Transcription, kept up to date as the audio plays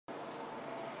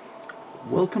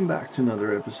Welcome back to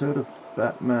another episode of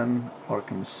Batman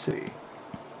Arkham City.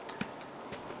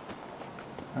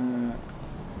 I'm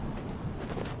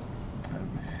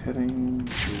heading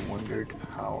to Wonder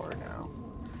Tower now.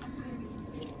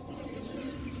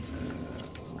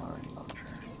 Mine launcher.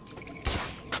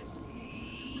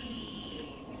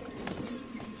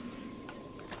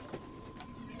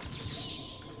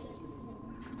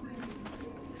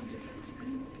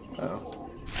 Oh.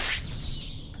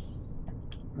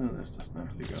 No, this doesn't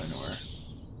actually go anywhere.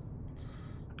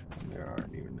 And there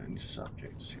aren't even any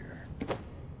subjects here.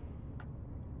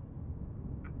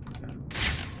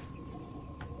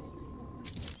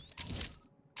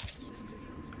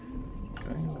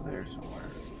 Going over there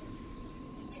somewhere.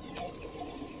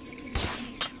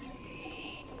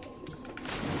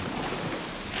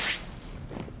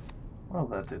 Well,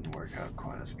 that didn't work out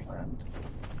quite as planned.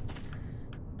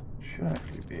 Should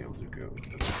actually be able to go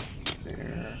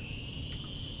there.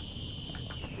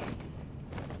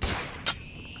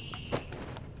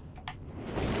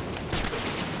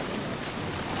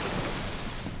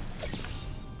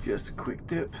 Just a quick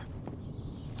dip.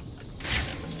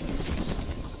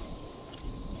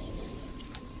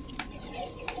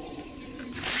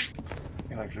 I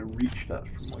can actually reach that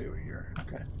from way over here.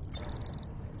 Okay.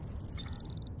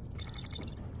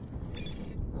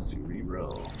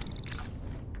 Cerebral.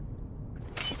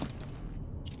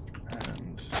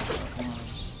 And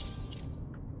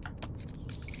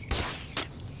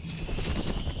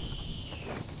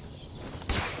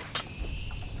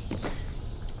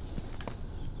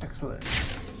excellent.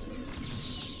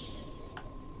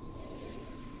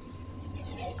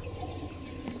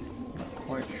 Not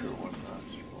quite sure what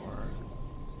that's for.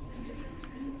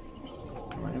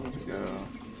 Am I able to go?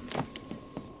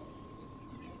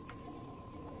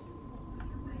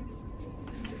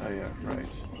 Oh yeah, right.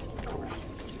 Of course.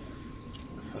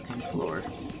 The fucking floor.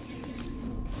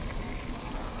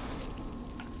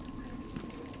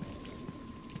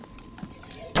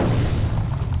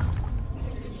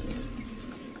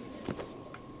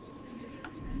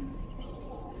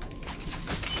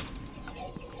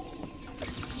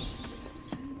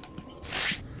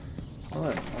 Well,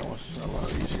 that was a lot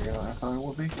easier than I thought it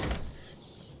would be.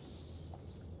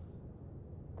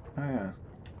 Oh yeah.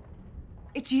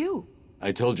 It's you.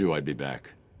 I told you I'd be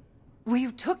back. Well,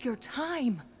 you took your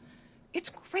time. It's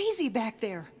crazy back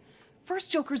there.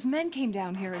 First Joker's men came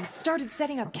down here and started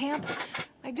setting up camp.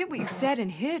 I did what you said and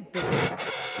hid, but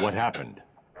What happened?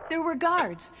 there were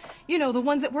guards. You know, the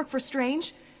ones that work for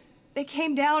Strange. They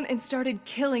came down and started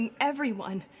killing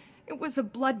everyone. It was a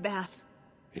bloodbath.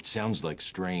 It sounds like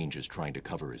Strange is trying to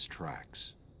cover his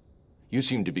tracks. You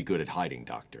seem to be good at hiding,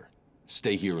 Doctor.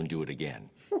 Stay here and do it again.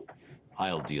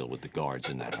 I'll deal with the guards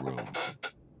in that room.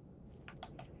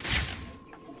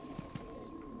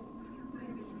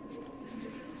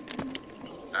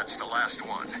 That's the last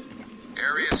one.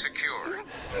 Area secure.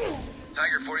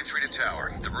 Tiger 43 to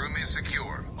tower. The room is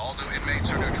secure. All new inmates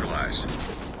are neutralized.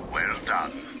 Well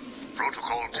done.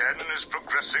 Protocol 10 is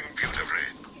progressing beautifully.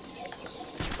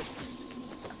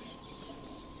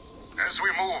 As we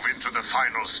move into the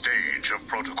final stage of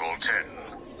Protocol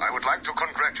 10, I would like to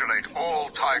congratulate all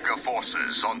Tiger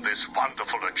forces on this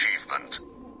wonderful achievement.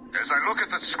 As I look at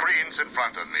the screens in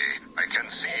front of me, I can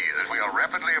see that we are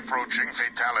rapidly approaching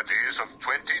fatalities of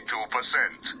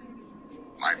 22%.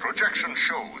 My projections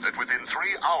show that within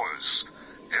 3 hours,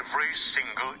 every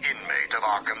single inmate of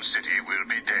Arkham City will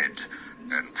be dead,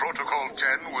 and Protocol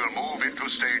 10 will move into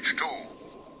Stage 2.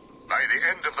 By the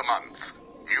end of the month,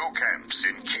 new camps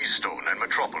in Keystone and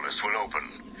Metropolis will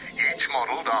open, each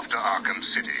modeled after Arkham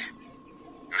City.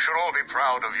 You should all be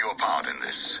proud of your part in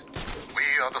this. We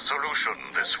are the solution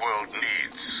this world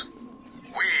needs.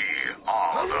 We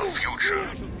are the future.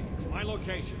 My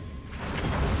location.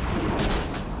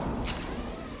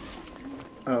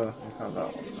 Oh, I found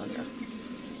that one. Okay.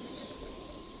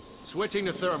 Switching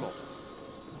to thermal.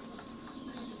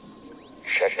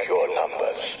 Check your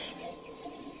numbers.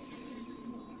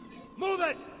 Move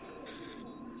it!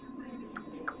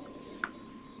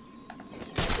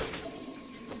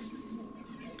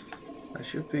 I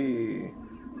should be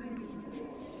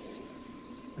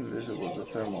invisible to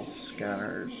thermal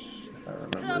scanners, if I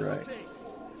remember right.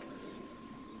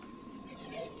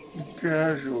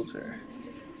 Casualty.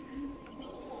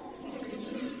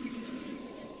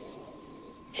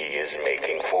 He is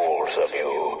making fools of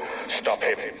you. Stop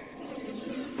him.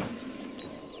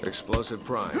 Explosive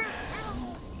prime.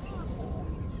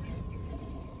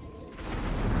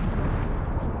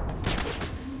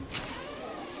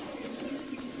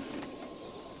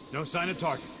 No sign of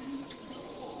target.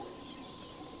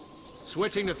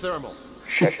 Switching to thermal.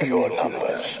 Check your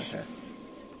numbers. Okay.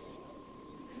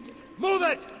 Move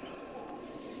it!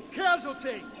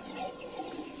 Casualty!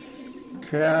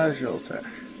 Casualty.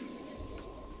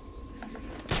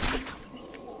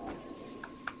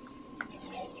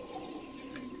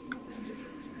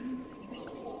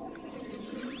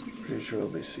 Pretty sure we'll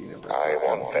be seeing about I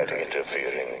want that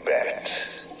interfering bat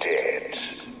dead.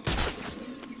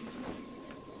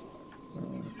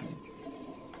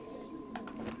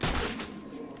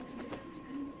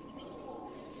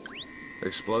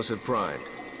 Explosive primed.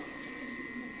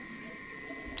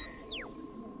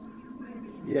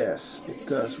 Yes, it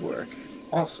does work.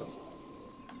 Awesome.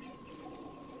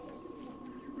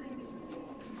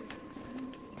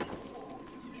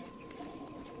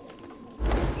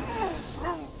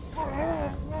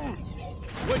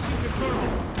 Switching to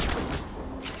thermal.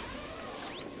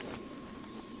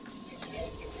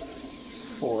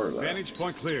 For that. Vantage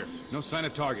point clear. No sign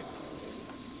of target.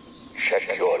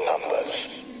 Check your numbers.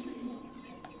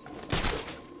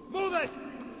 Move it!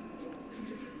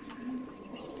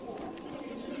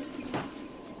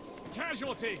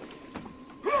 Casualty!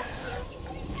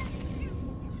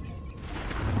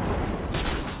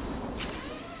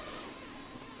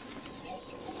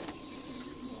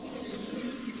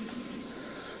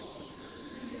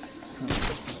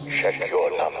 Check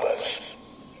your numbers.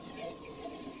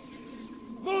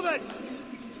 Move it!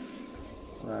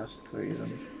 Last three of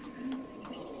them.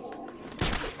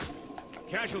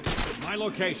 Casualty. My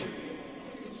location.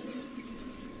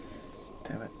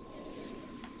 Damn it.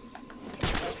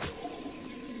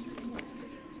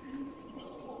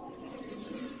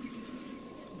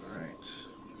 Alright.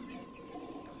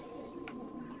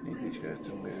 Need these guys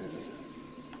to move.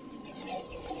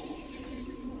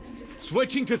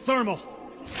 Switching to thermal.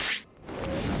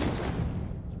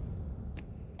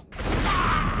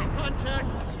 Contact.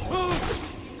 Move!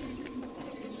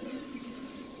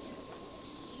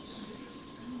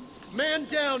 Man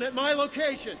down at my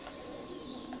location.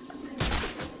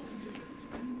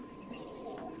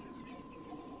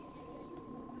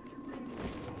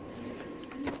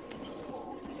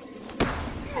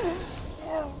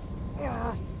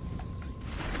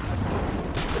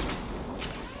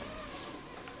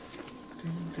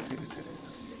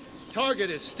 Target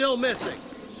is still missing.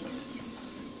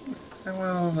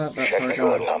 Well, not that far Check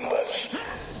your gone. numbers.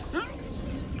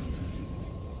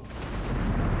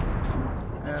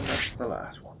 And that's the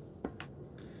last one.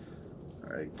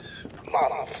 Alright.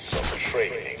 Months of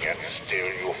training and still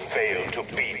you fail to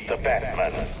beat the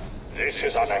Batman. This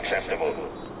is unacceptable.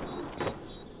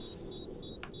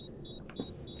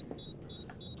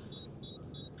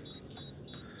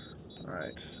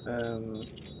 Alright.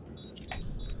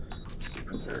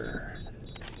 There.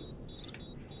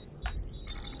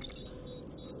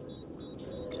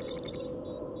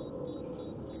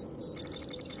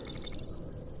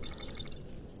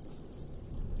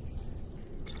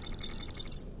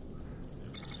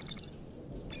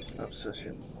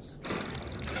 Obsessions.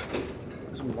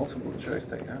 There's a multiple choice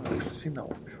thing. I haven't actually seen that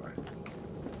one before.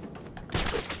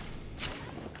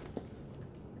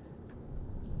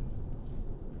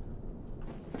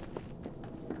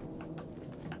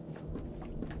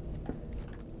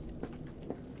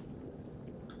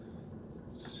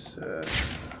 So,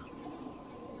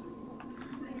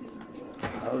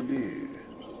 how do you?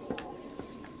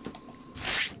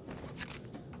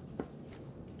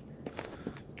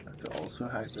 Also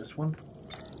hack this one.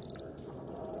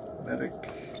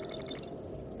 Medication.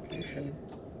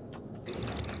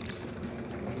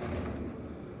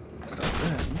 And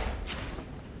then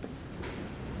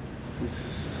this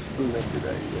is a splendid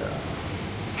idea.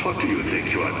 What do you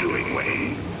think you are doing,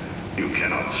 Wayne? You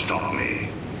cannot stop me.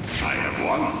 I have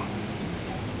won.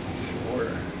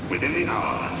 Sure. Within the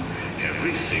hour,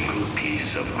 every single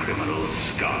piece of criminal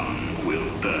scum will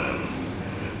burn.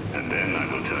 And then I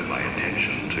will turn my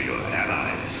attention to your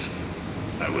allies.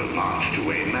 I will march to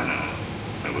Wayne Manor.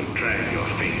 I will drag your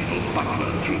faithful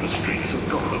butler through the streets of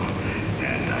Gotham.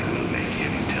 And I will make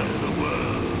him tell the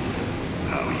world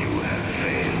how you have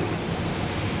failed.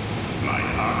 My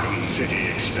Arkham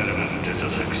City experiment is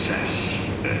a success.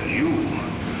 And you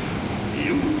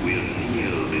will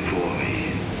kneel before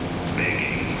me,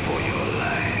 begging for your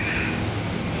life.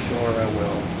 Sure, I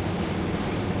will.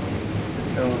 This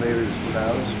elevator is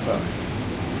loud as fuck.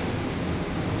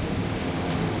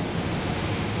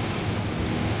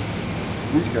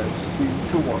 These guys seem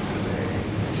to want today.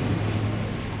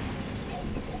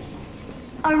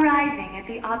 Arriving at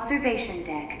the observation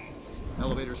deck.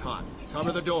 Elevator's hot.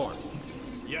 Cover the door.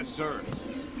 Yes, sir.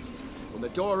 When the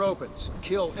door opens,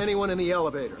 kill anyone in the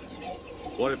elevator.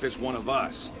 What if it's one of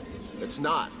us? It's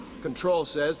not. Control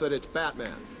says that it's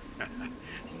Batman.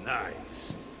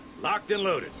 Nice. Locked and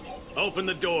loaded. Open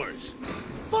the doors.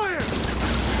 Fire!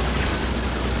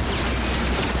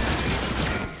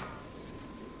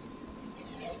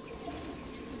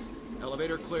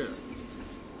 Elevator clear.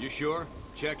 You sure?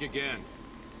 Check again.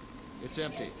 It's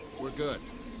empty. We're good.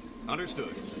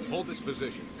 Understood. Hold this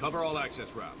position. Cover all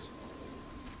access routes.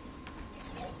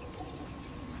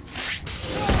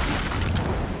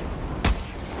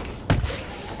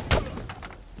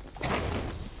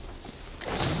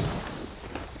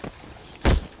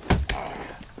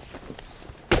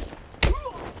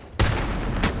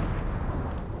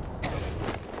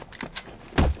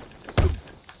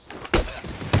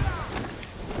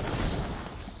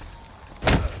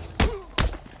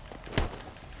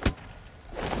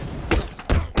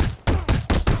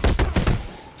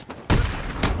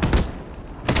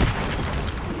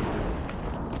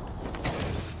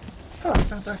 Oh,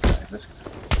 not that guy. This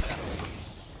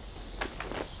guy.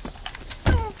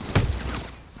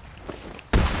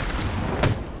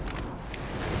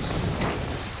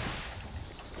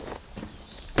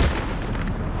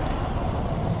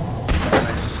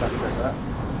 I suck at that.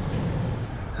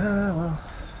 Well.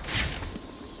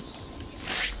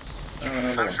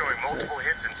 I'm showing multiple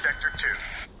hits in Sector 2.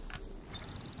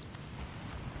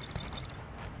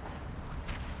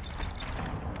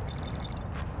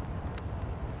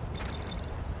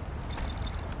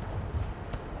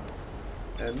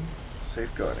 And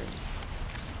safeguarding.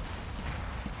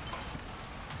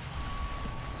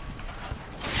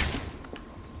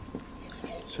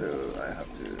 So I have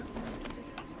to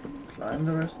climb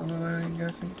the rest of the way, I'm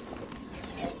guessing.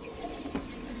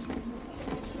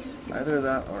 Either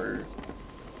that or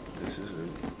this is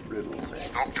a riddle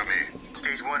thing. Talk to me.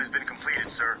 Stage 1 has been completed,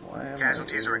 sir. Why am I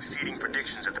Casualties able are to exceeding do this?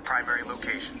 predictions at the primary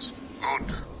locations.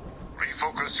 Good.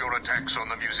 Refocus your attacks on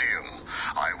the museum.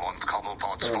 I want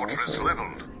Cobblepot's Oh, fortress also-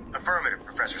 leveled. Affirmative,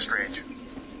 Professor Strange.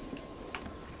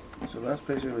 So that's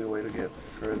basically a way to get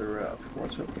further up.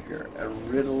 What's up here? A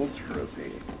riddle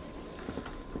trophy.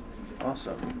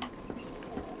 Awesome.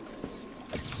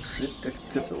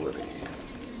 Predictability.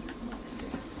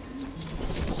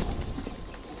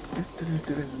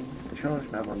 Challenge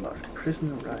map unlocked.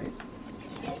 Prison right.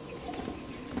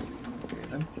 Okay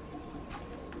then.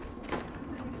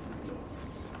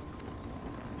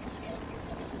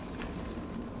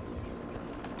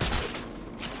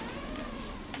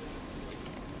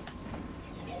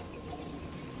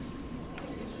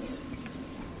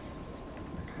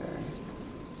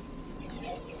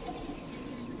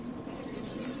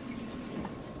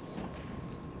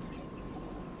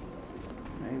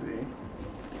 Maybe.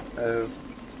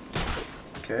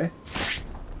 Okay.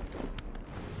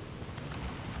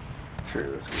 Sure,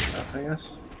 that's good enough, I guess.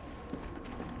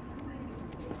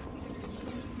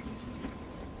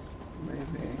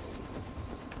 Maybe.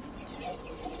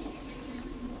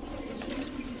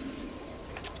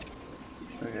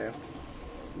 Okay.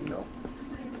 No.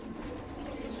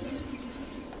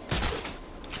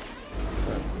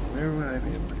 But where would I be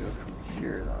able to go from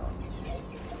here, though?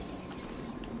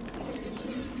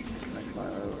 Can I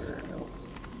climb over? Nope.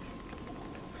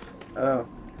 Oh.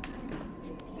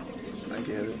 I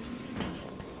get it.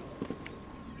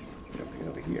 Jumping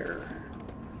over here.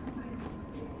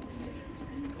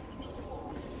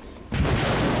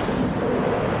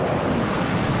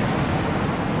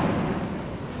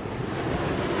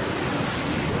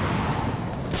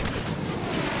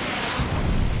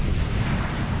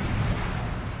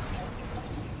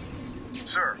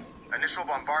 Sir, initial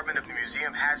bombardment of the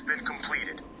museum has been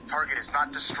completed. Target is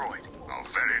not destroyed. Oh,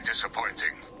 very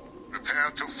disappointing.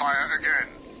 Prepare to fire again.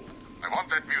 I want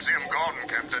that museum gone,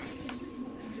 Captain.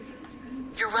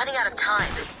 You're running out of time.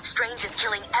 Strange is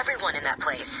killing everyone in that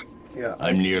place. Yeah.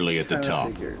 I'm nearly at the kinda top.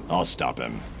 figured. I'll stop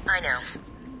him. I know.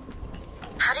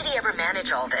 How did he ever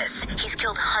manage all this? He's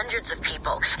killed hundreds of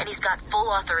people, and he's got full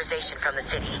authorization from the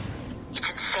city. It's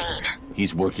insane.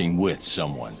 He's working with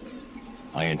someone.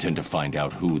 I intend to find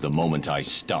out who the moment I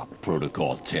stop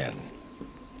Protocol 10.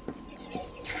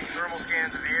 Thermal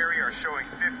scans of the area are showing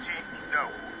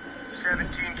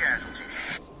 17 casualties.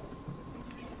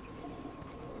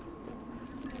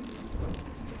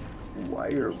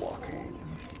 Wire walking.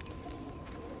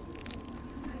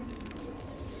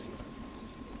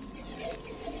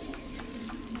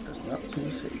 Does not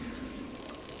seem safe.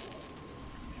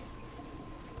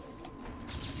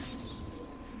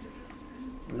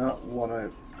 Not what I...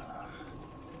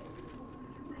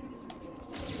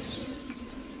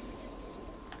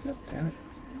 God damn it.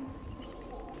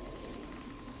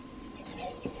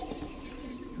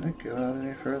 Can I go out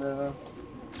any further though?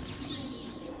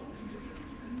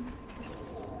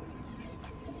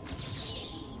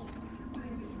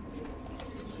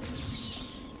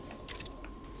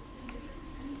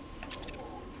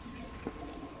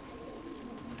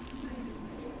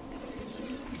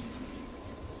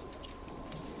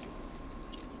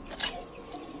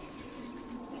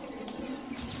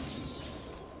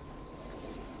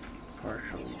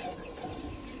 partially connected.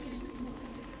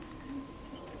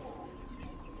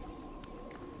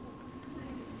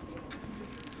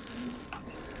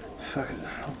 Fuck it,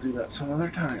 I'll do that some other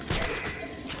time.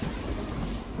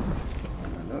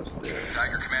 I know it's there.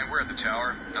 Tiger Command, we're at the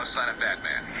tower. No sign of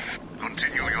Batman.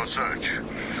 Continue your search.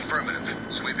 Affirmative.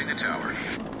 Sweeping the tower.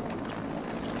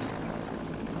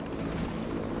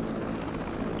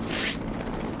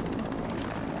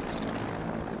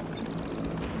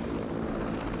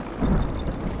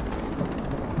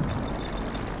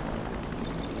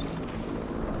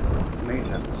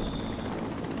 Maintenance.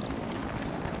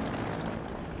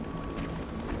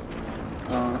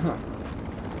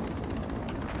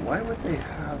 Why would they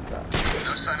have that?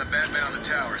 No sign of Batman on the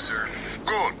tower, sir.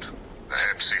 Good.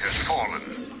 Perhaps he has fallen.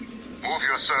 Move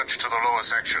your search to the lower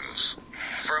sections.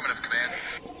 Affirmative, Command.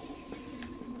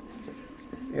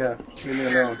 Yeah, leave me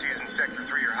alone. Casualties in Sector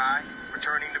 3 are high.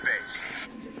 Returning to base.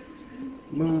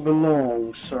 Move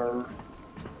along, sir.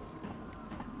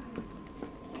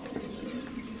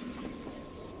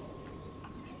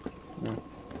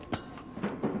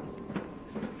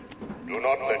 Do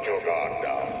not let your guard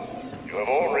down. You have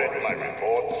all read my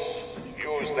reports.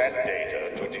 Use that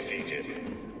data to defeat him.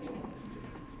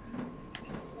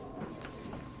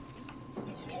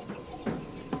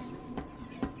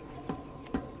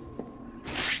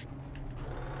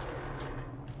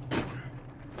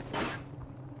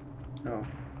 Oh,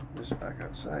 this is back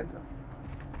outside though.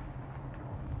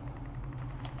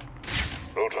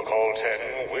 Protocol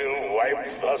 10 will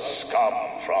wipe the scum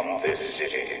from this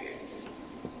city.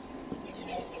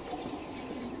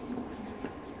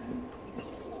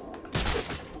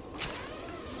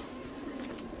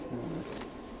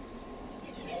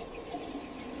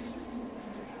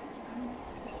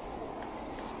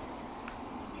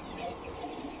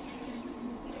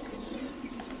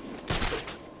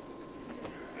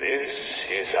 This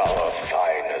is our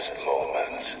finest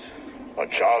moment. A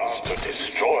chance to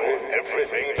destroy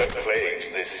everything that plagues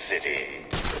this city.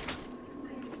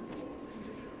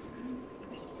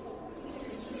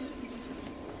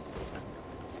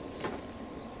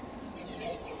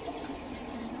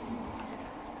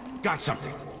 Got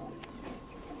something.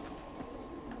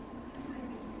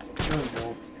 No,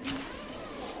 no.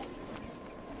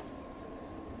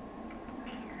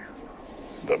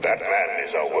 The Batman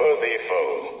is a worthy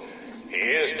foe. He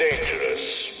is dangerous,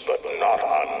 but not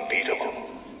unbeatable.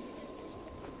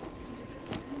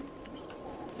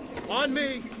 On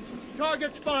me!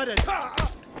 Target spotted!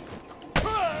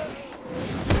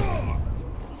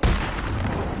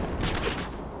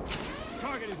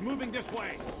 Target is moving this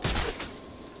way.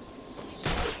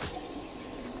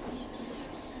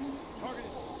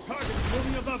 Target is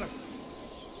moving above us.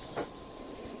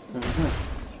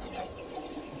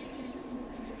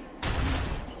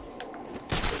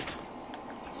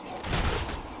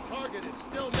 Target is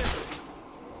still missing.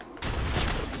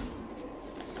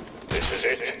 This is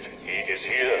it. He is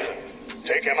here.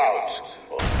 Take him out,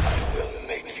 or I will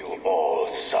make you all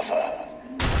suffer.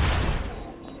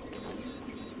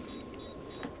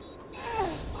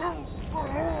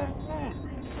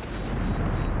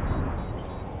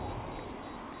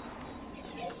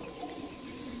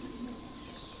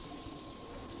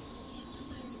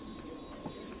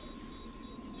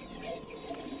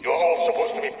 You're all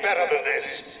supposed to be better than this.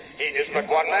 He is but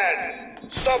one man.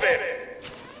 Stop him!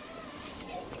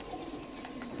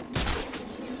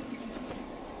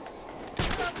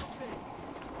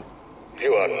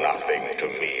 You are nothing to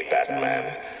me,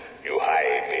 Batman. You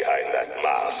hide behind that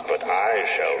mask, but I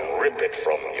shall rip it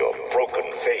from your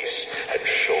broken face and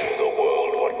show the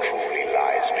world what truly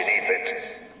lies beneath it.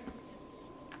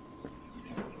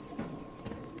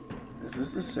 Is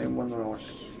this the same one that I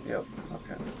was... Yep,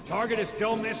 okay. Target is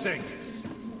still missing.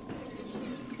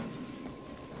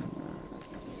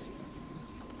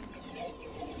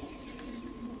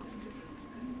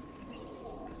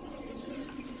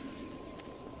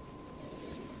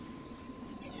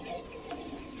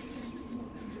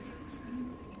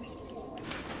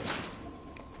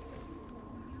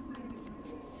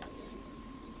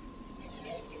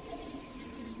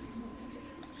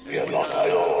 Fear not, my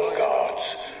old guards.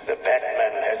 The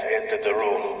Batman has entered the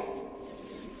room.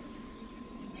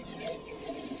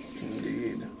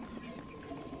 Indeed.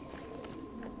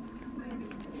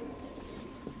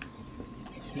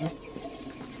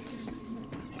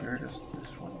 Where does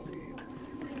this one lead?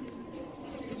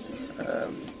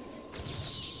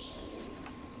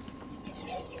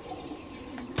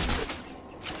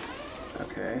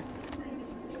 Okay.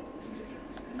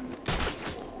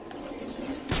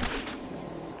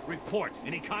 Report.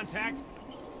 Any contact?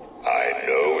 I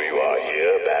know you are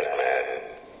here, Batman.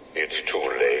 It's too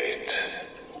late.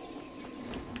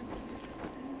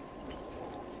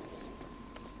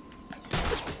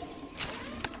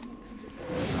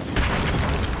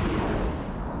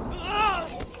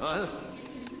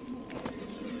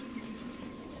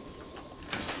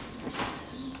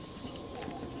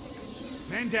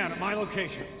 Man down at my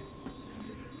location.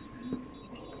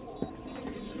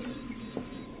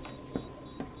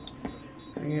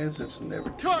 Thing is, it's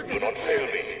never too Do not fail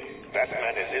me.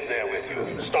 Batman is in there with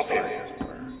you. Stop him.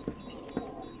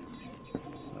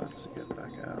 Let's get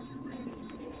back out.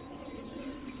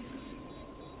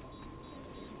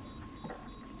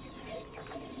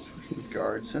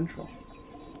 Guard Central.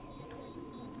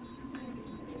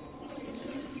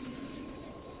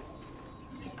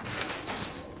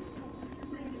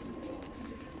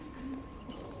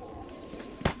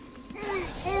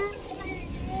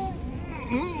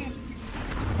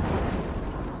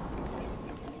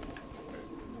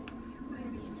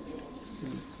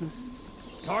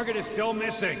 Target is still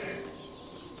missing.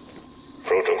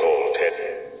 Protocol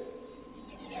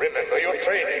 10. Remember your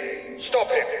training. Stop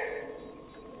him.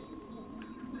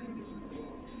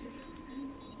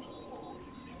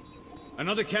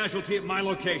 Another casualty at my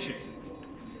location.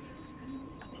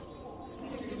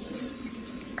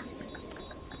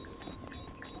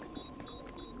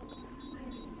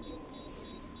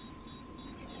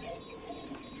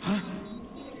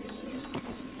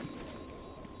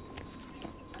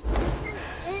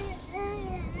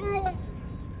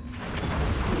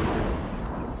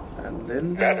 And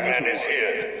then Batman is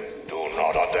here. Do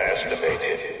not underestimate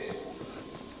him.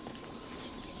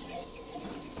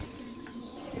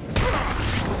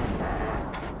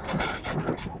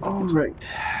 all right.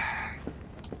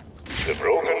 The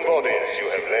broken bodies you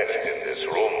have left in this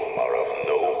room are of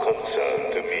no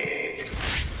concern to me.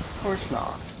 Of course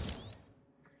not.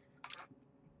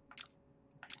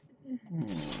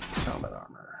 Combat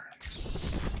armor.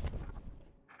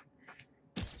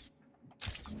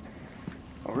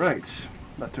 All right.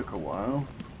 That took a while.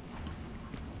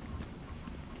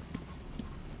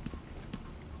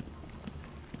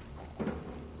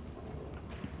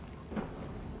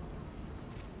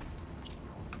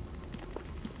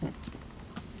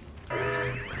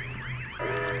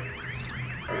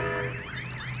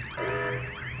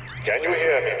 Can you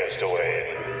hear me, Mr.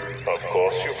 Wayne? Of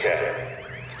course you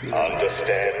can.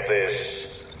 Understand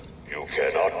this. You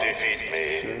cannot defeat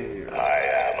me. I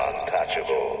am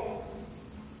untouchable.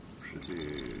 Should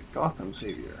be Gotham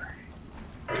Savior.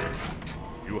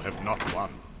 You have not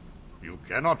won. You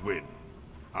cannot win.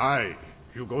 I,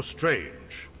 Hugo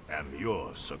Strange, am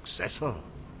your successor.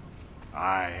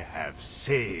 I have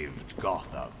saved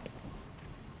Gotham.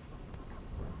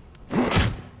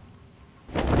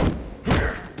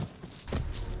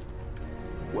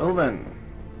 Well then.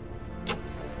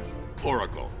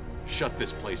 Oracle, shut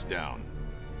this place down.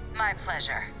 My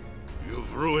pleasure.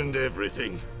 You've ruined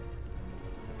everything.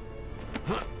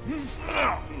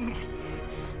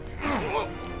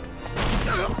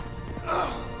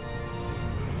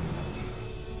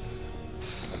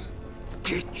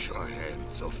 Get your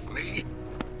hands off me.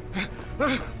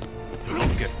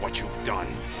 Look at what you've done.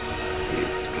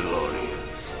 It's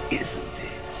glorious, isn't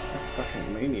it?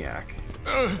 Fucking maniac.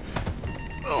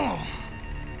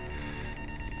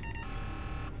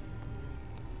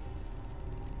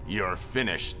 You're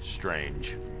finished,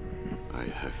 Strange. I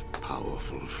have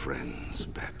powerful friends,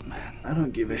 Batman. I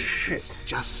don't give a It's shit.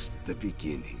 just the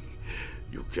beginning.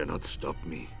 You cannot stop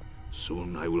me.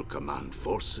 Soon I will command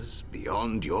forces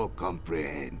beyond your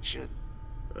comprehension.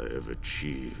 I have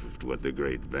achieved what the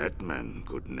great Batman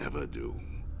could never do.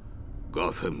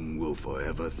 Gotham will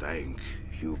forever thank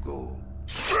Hugo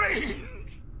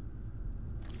Strange!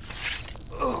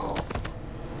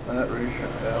 Is that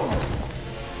Rachel?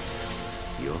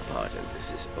 Your part in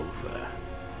this is over,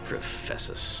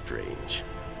 Professor Strange.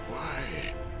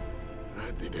 Why?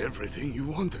 I did everything you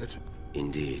wanted.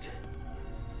 Indeed.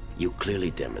 You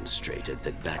clearly demonstrated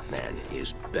that Batman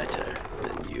is better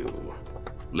than you.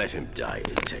 Let him die,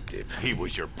 Detective. He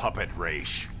was your puppet,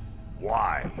 Raish.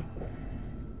 Why?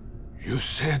 You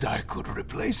said I could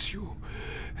replace you.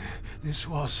 This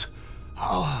was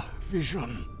our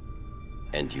vision.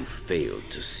 And you failed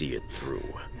to see it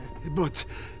through. But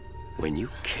when you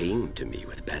came to me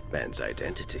with Batman's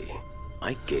identity,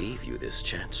 I gave you this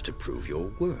chance to prove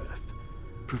your worth,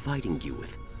 providing you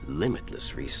with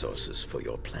limitless resources for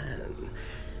your plan.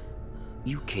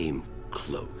 You came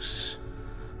close,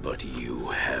 but you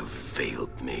have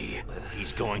failed me.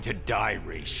 He's going to die,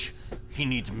 Raish. He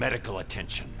needs medical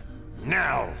attention.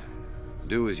 Now!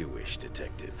 Do as you wish,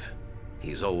 Detective.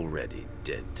 He's already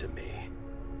dead to me.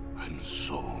 I'm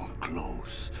so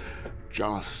close.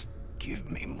 Just give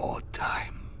me more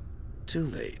time. Too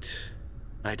late.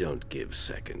 I don't give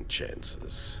second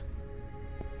chances.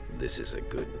 This is a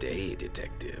good day,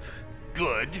 Detective.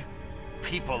 Good?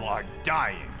 People are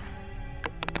dying.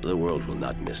 The world will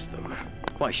not miss them.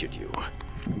 Why should you?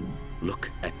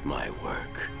 Look at my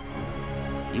work.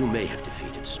 You may have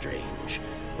defeated Strange,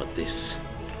 but this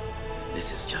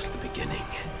is just the beginning.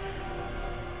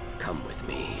 Come with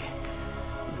me.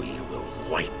 We will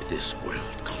wipe this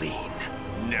world clean.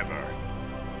 Never.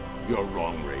 You're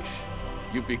wrong, Raish.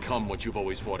 You've become what you've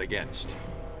always fought against.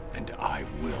 And I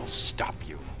will stop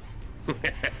you.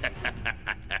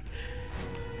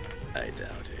 I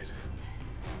doubt it.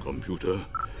 Computer,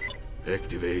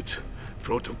 activate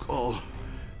Protocol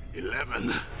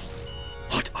 11.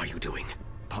 What are you doing?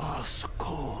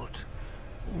 Passcode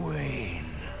Wayne.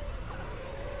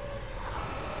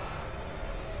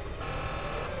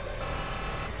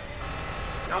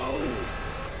 No!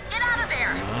 Get out of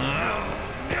there!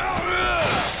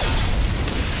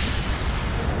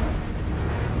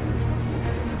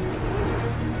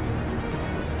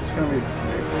 It's gonna be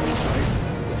very right?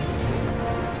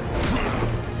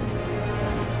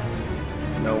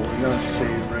 No, we're gonna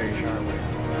save Raish, aren't we?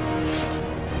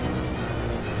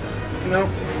 Nope,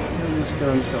 he'll just kill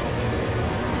himself.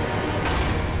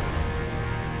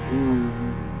 Ooh,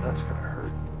 that's gonna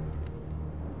hurt.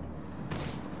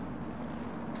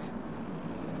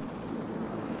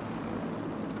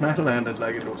 I landed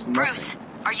like it was nothing. Bruce,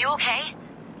 are you okay?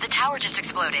 The tower just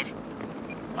exploded.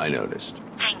 I noticed.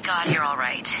 Thank God you're all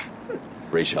right.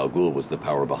 Ra's al Ghul was the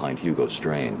power behind Hugo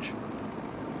Strange.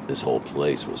 This whole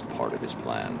place was part of his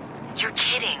plan. You're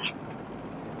kidding.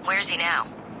 Where's he now?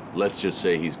 Let's just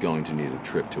say he's going to need a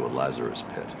trip to a Lazarus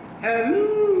pit.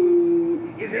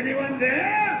 Hello? Is anyone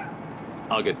there?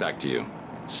 I'll get back to you.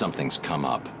 Something's come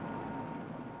up.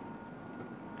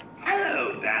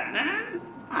 Hello, Batman.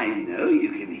 I know you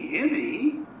can hear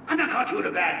me. I've not caught you at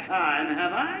a bad time,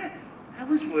 have I? I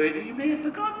was worried that you may have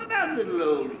forgotten about little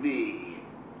old me.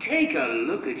 Take a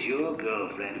look at your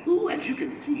girlfriend, who, as you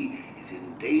can see, is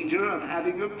in danger of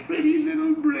having a pretty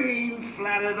little brain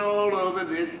splattered all over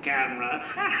this camera.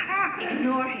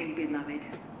 Ignore him, beloved.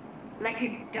 Let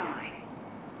him die.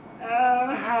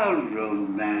 Oh, how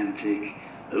romantic.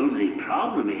 Only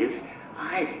problem is,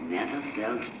 I've never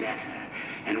felt better.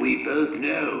 And we both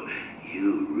know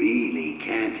you really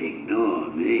can't ignore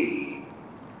me.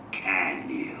 Can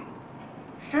you?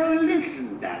 So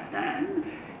listen, Batman.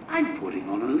 I'm putting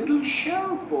on a little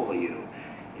show for you.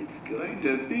 It's going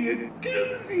to be a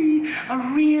doozy, a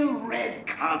real red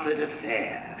carpet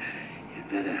affair. You'd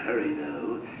better hurry,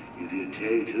 though. If you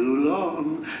take too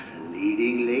long, the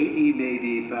leading lady may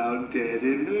be found dead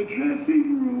in her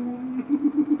dressing room.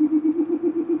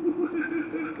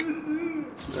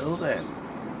 Well then.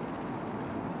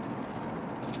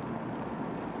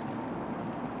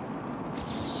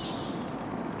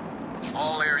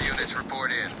 All air units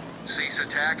report in. Cease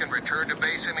attack and return to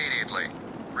base immediately.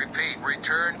 Repeat,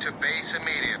 return to base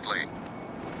immediately.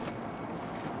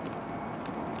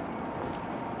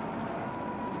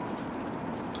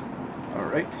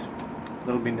 Alright.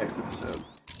 That'll be next episode.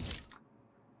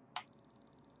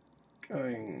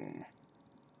 Going.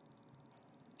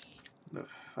 The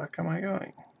fuck am I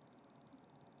going?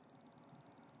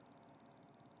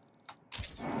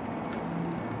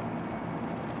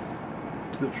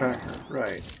 To the tracker,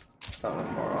 right. Not that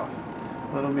far off.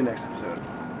 That'll be next episode.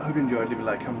 I hope you enjoyed. Leave a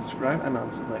like, comment, subscribe, and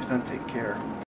until next time, take care.